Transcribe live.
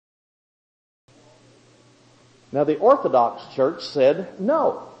Now the Orthodox Church said,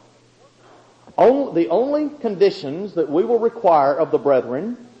 no. The only conditions that we will require of the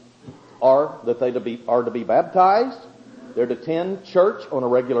brethren are that they are to be baptized, they're to attend church on a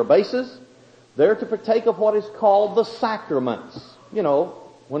regular basis, they're to partake of what is called the sacraments. You know,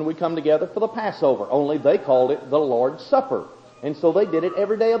 when we come together for the Passover, only they called it the Lord's Supper. And so they did it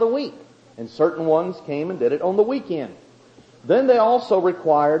every day of the week. And certain ones came and did it on the weekend. Then they also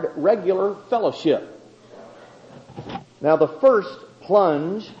required regular fellowship. Now the first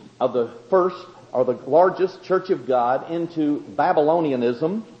plunge of the first or the largest Church of God into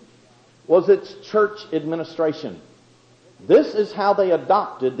Babylonianism was its church administration. This is how they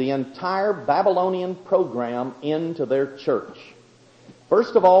adopted the entire Babylonian program into their church.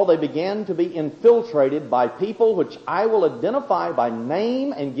 First of all, they began to be infiltrated by people which I will identify by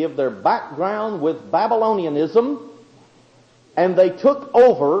name and give their background with Babylonianism. And they took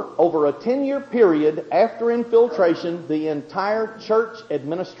over a 10-year period after infiltration, the entire church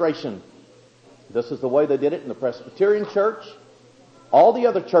administration. This is the way they did it in the Presbyterian Church, all the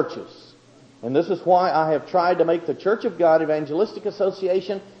other churches. And this is why I have tried to make the Church of God Evangelistic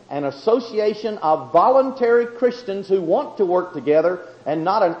Association an association of voluntary Christians who want to work together and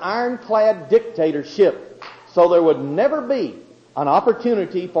not an ironclad dictatorship. So there would never be an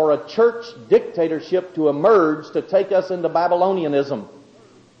opportunity for a church dictatorship to emerge to take us into Babylonianism.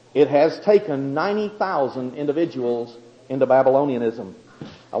 It has taken 90,000 individuals into Babylonianism.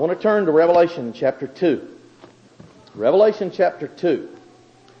 I want to turn to Revelation chapter 2. Revelation chapter 2,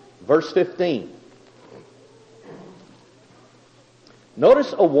 verse 15.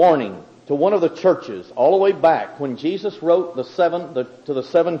 Notice a warning to one of the churches all the way back when Jesus wrote to the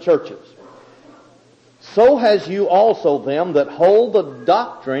seven churches. So has you also them that hold the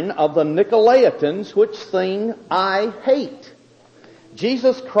doctrine of the Nicolaitans, which thing I hate.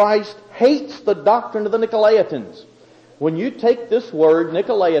 Jesus Christ hates the doctrine of the Nicolaitans. When you take this word,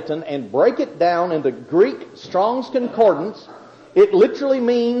 Nicolaitan, and break it down into Greek Strong's Concordance, it literally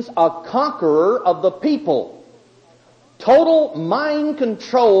means a conqueror of the people. Total mind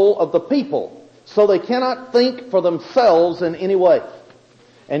control of the people, so they cannot think for themselves in any way.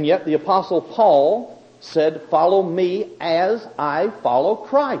 And yet the Apostle Paul said, follow me as I follow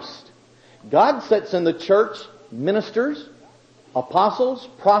Christ. God sets in the church ministers, apostles,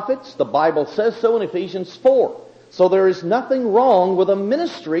 prophets. The Bible says so in Ephesians 4. So there is nothing wrong with a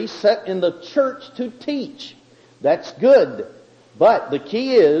ministry set in the church to teach. That's good. But the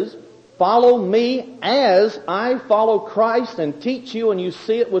key is, follow me as I follow Christ and teach you, and you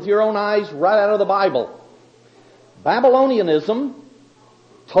see it with your own eyes right out of the Bible. Babylonianism,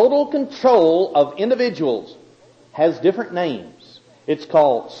 total control of individuals, has different names. It's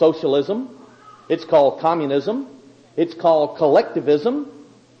called socialism. It's called communism. It's called collectivism.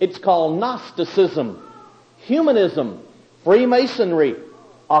 It's called Gnosticism, humanism, Freemasonry,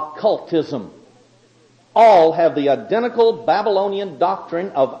 occultism. All have the identical Babylonian doctrine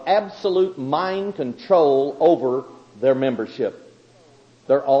of absolute mind control over their membership.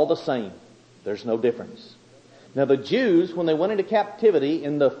 They're all the same. There's no difference. Now the Jews, when they went into captivity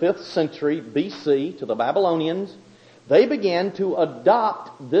in the 5th century BC to the Babylonians, they began to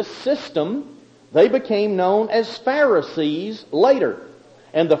adopt this system. They became known as Pharisees later.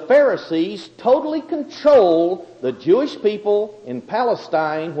 And the Pharisees totally controlled the Jewish people in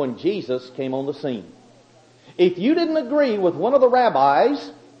Palestine when Jesus came on the scene. If you didn't agree with one of the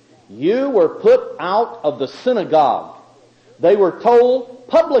rabbis, you were put out of the synagogue. They were told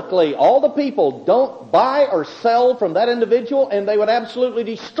publicly, all the people, don't buy or sell from that individual, and they would absolutely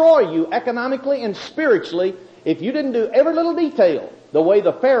destroy you economically and spiritually if you didn't do every little detail the way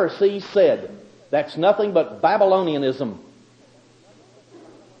the Pharisees said. That's nothing but Babylonianism.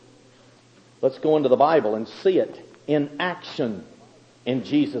 Let's go into the Bible and see it in action in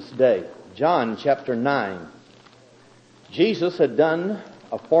Jesus' day. John chapter 9. Jesus had done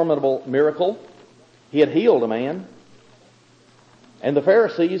a formidable miracle. He had healed a man. And the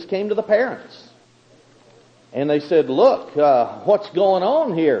Pharisees came to the parents. And they said, look, what's going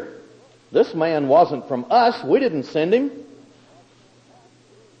on here? This man wasn't from us. We didn't send him.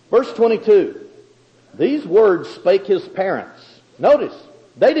 Verse 22. These words spake his parents. Notice,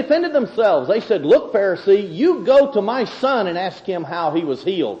 they defended themselves. They said, look, Pharisee, you go to my son and ask him how he was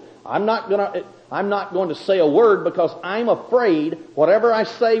healed. I'm not going to say a word because I'm afraid whatever I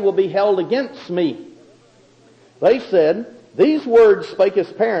say will be held against me. They said, these words spake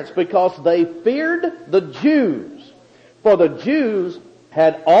his parents because they feared the Jews. For the Jews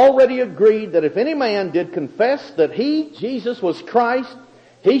had already agreed that if any man did confess that he, Jesus, was Christ,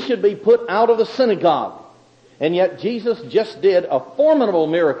 he should be put out of the synagogue. And yet Jesus just did a formidable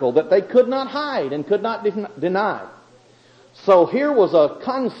miracle that they could not hide and could not deny. So here was a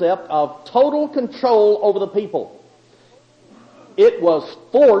concept of total control over the people. It was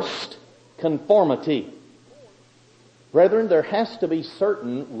forced conformity. Brethren, there has to be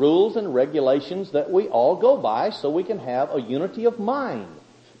certain rules and regulations that we all go by so we can have a unity of mind.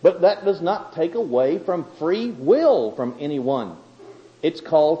 But that does not take away from free will from anyone. It's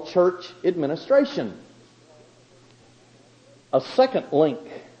called church administration. A second link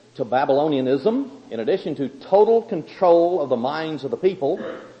to Babylonianism, in addition to total control of the minds of the people,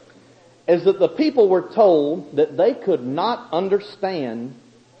 is that the people were told that they could not understand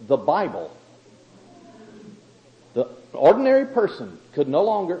the Bible. The ordinary person could no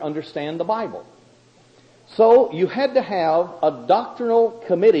longer understand the Bible. So you had to have a doctrinal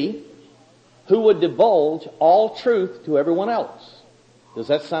committee who would divulge all truth to everyone else. Does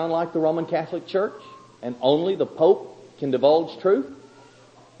that sound like the Roman Catholic Church? And only the Pope can divulge truth?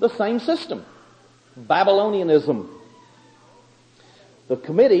 The same system. Babylonianism. The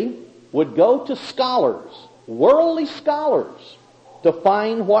committee would go to scholars, worldly scholars, to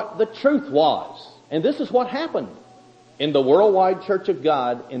find what the truth was. And this is what happened in the Worldwide Church of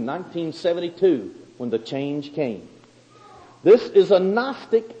God in 1972 when the change came. This is a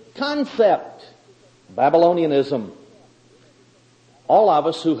Gnostic concept, Babylonianism. All of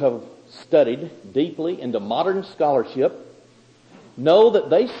us who have studied deeply into modern scholarship know that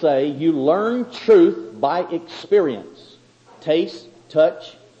they say you learn truth by experience. Taste,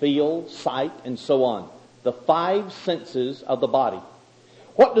 touch, feel, sight, and so on. The 5 senses of the body.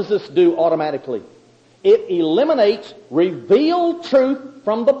 What does this do automatically? It eliminates revealed truth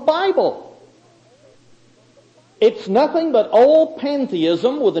from the Bible. It's nothing but old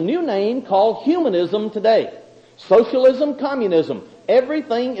pantheism with a new name called humanism today. Socialism, communism.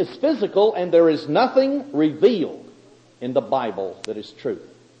 Everything is physical and there is nothing revealed in the Bible that is truth.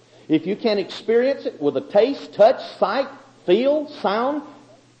 If you can experience it with a taste, touch, sight, feel, sound,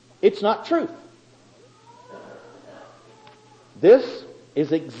 it's not truth. This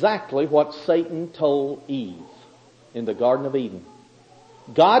is exactly what Satan told Eve in the Garden of Eden.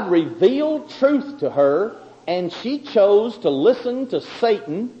 God revealed truth to her, and she chose to listen to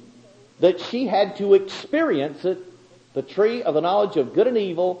Satan, that she had to experience it, the tree of the knowledge of good and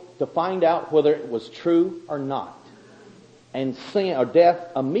evil, to find out whether it was true or not. And sin or death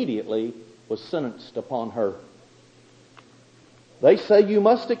immediately was sentenced upon her. They say you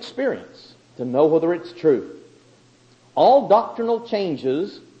must experience to know whether it's true. All doctrinal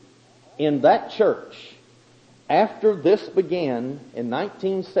changes in that church after this began in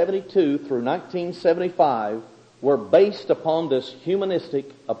 1972 through 1975 were based upon this humanistic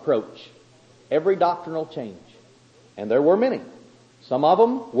approach. Every doctrinal change. And there were many. Some of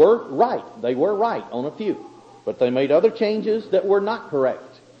them were right. They were right on a few. But they made other changes that were not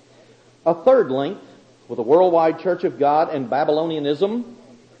correct. A third link with the Worldwide Church of God and Babylonianism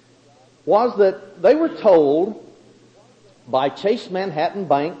was that they were told by Chase Manhattan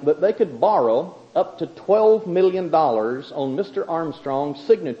Bank that they could borrow up to $12 million on Mr. Armstrong's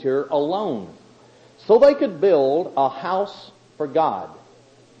signature alone, so they could build a house for God.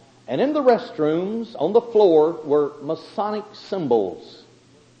 And in the restrooms, on the floor, were Masonic symbols.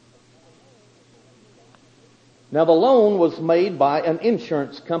 Now the loan was made by an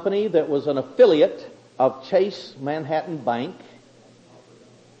insurance company that was an affiliate of Chase Manhattan Bank,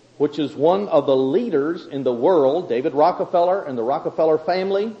 which is one of the leaders in the world, David Rockefeller and the Rockefeller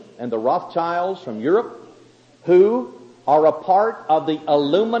family and the Rothschilds from Europe, who are a part of the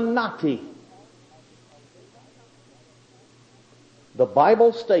Illuminati. The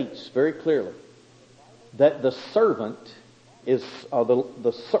Bible states very clearly that the servant is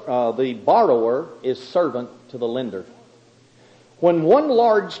the borrower is servant to the lender. When one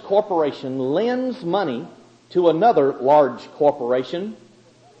large corporation lends money to another large corporation,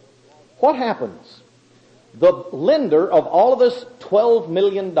 what happens? The lender of all of this $12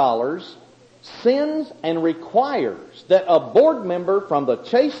 million sends and requires that a board member from the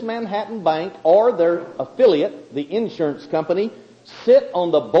Chase Manhattan Bank or their affiliate, the insurance company, sit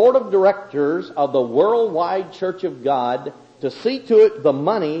on the board of directors of the Worldwide Church of God to see to it the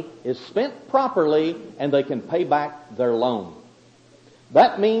money is spent properly and they can pay back their loan.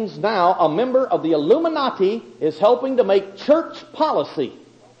 That means now a member of the Illuminati is helping to make church policy.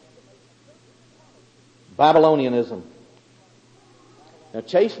 Babylonianism. Now,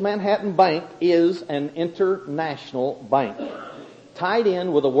 Chase Manhattan Bank is an international bank tied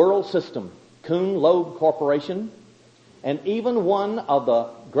in with a world system, Kuhn Loeb Corporation, and even one of the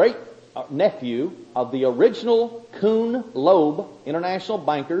great nephew of the original Kuhn Loeb international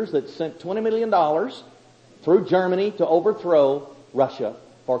bankers that sent $20 million through Germany to overthrow Russia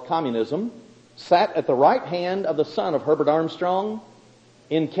for communism, sat at the right hand of the son of Herbert Armstrong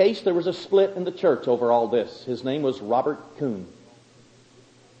in case there was a split in the church over all this. His name was Robert Kuhn.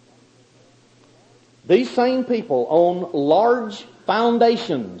 These same people own large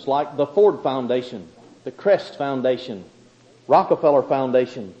foundations like the Ford Foundation, the Crest Foundation, Rockefeller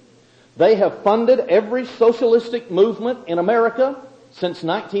Foundation. They have funded every socialistic movement in America since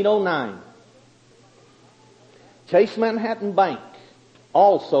 1909. Chase Manhattan Bank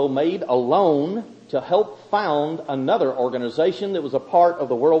also made a loan to help found another organization that was a part of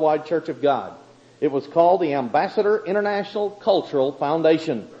the Worldwide Church of God. It was called the Ambassador International Cultural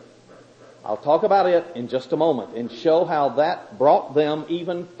Foundation. I'll talk about it in just a moment and show how that brought them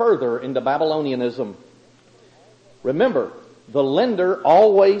even further into Babylonianism. Remember, the lender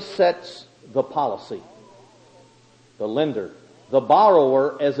always sets the policy. The lender. The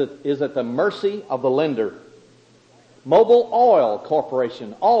borrower is at the mercy of the lender. Mobil Oil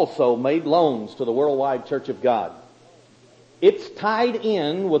Corporation also made loans to the Worldwide Church of God. It's tied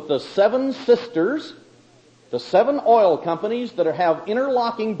in with the seven sisters, the seven oil companies that have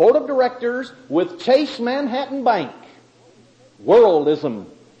interlocking board of directors with Chase Manhattan Bank. Worldism,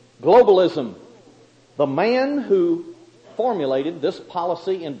 globalism. The man who formulated this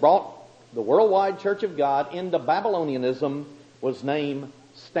policy and brought the Worldwide Church of God into Babylonianism was named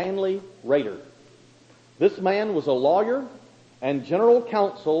Stanley Rader. This man was a lawyer and general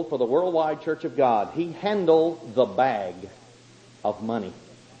counsel for the Worldwide Church of God. He handled the bag of money.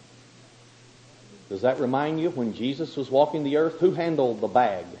 Does that remind you when Jesus was walking the earth, who handled the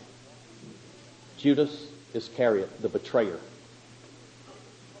bag? Judas Iscariot, the betrayer.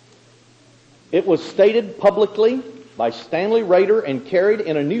 It was stated publicly by Stanley Rader and carried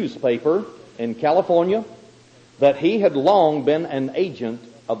in a newspaper in California that he had long been an agent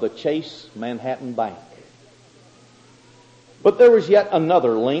of the Chase Manhattan Bank. But there was yet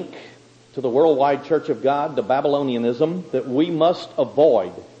another link to the Worldwide Church of God, to Babylonianism, that we must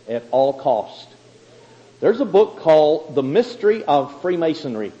avoid at all cost. There's a book called The Mystery of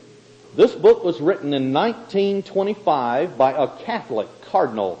Freemasonry. This book was written in 1925 by a Catholic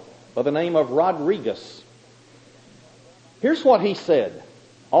cardinal by the name of Rodriguez. Here's what he said,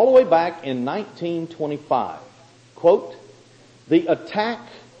 all the way back in 1925. Quote, "The attack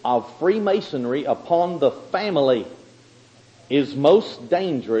of Freemasonry upon the family is most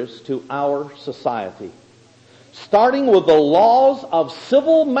dangerous to our society. Starting with the laws of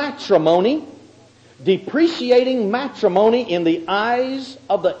civil matrimony, depreciating matrimony in the eyes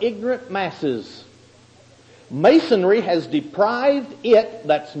of the ignorant masses. Masonry has deprived it,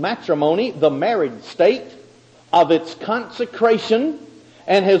 that's matrimony, the married state, of its consecration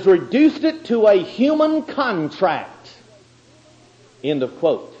and has reduced it to a human contract." End of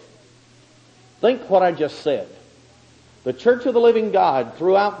quote. Think what I just said. The Church of the Living God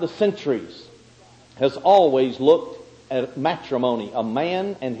throughout the centuries has always looked at matrimony, a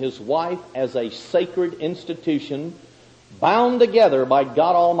man and his wife, as a sacred institution bound together by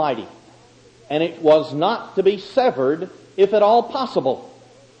God Almighty. And it was not to be severed, if at all possible.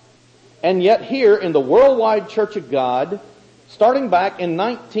 And yet here in the Worldwide Church of God, starting back in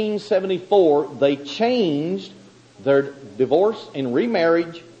 1974, they changed their divorce and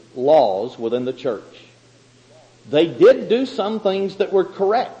remarriage laws within the church. They did do some things that were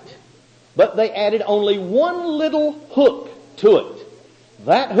correct, but they added only one little hook to it.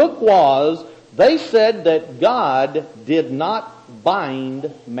 That hook was, they said that God did not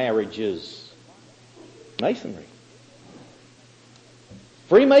bind marriages. Masonry.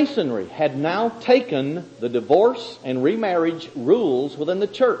 Freemasonry had now taken the divorce and remarriage rules within the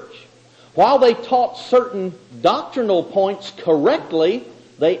church. While they taught certain doctrinal points correctly,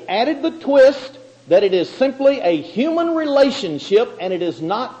 they added the twist that it is simply a human relationship and it is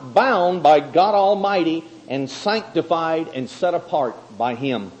not bound by God Almighty and sanctified and set apart by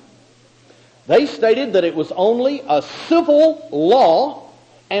Him. They stated that it was only a civil law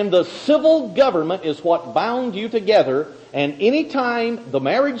and the civil government is what bound you together, and any time the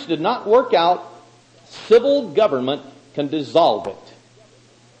marriage did not work out, civil government can dissolve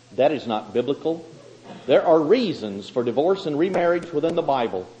it. That is not biblical. There are reasons for divorce and remarriage within the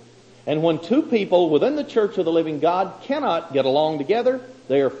Bible. And when two people within the Church of the Living God cannot get along together,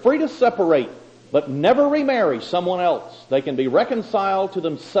 they are free to separate, but never remarry someone else. They can be reconciled to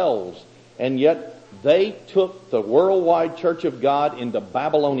themselves, and yet they took the Worldwide Church of God into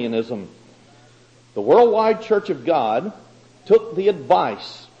Babylonianism. The Worldwide Church of God took the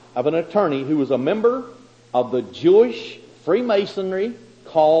advice of an attorney who was a member of the Jewish Freemasonry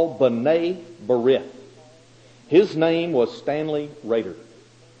called B'nai B'rith. His name was Stanley Rader.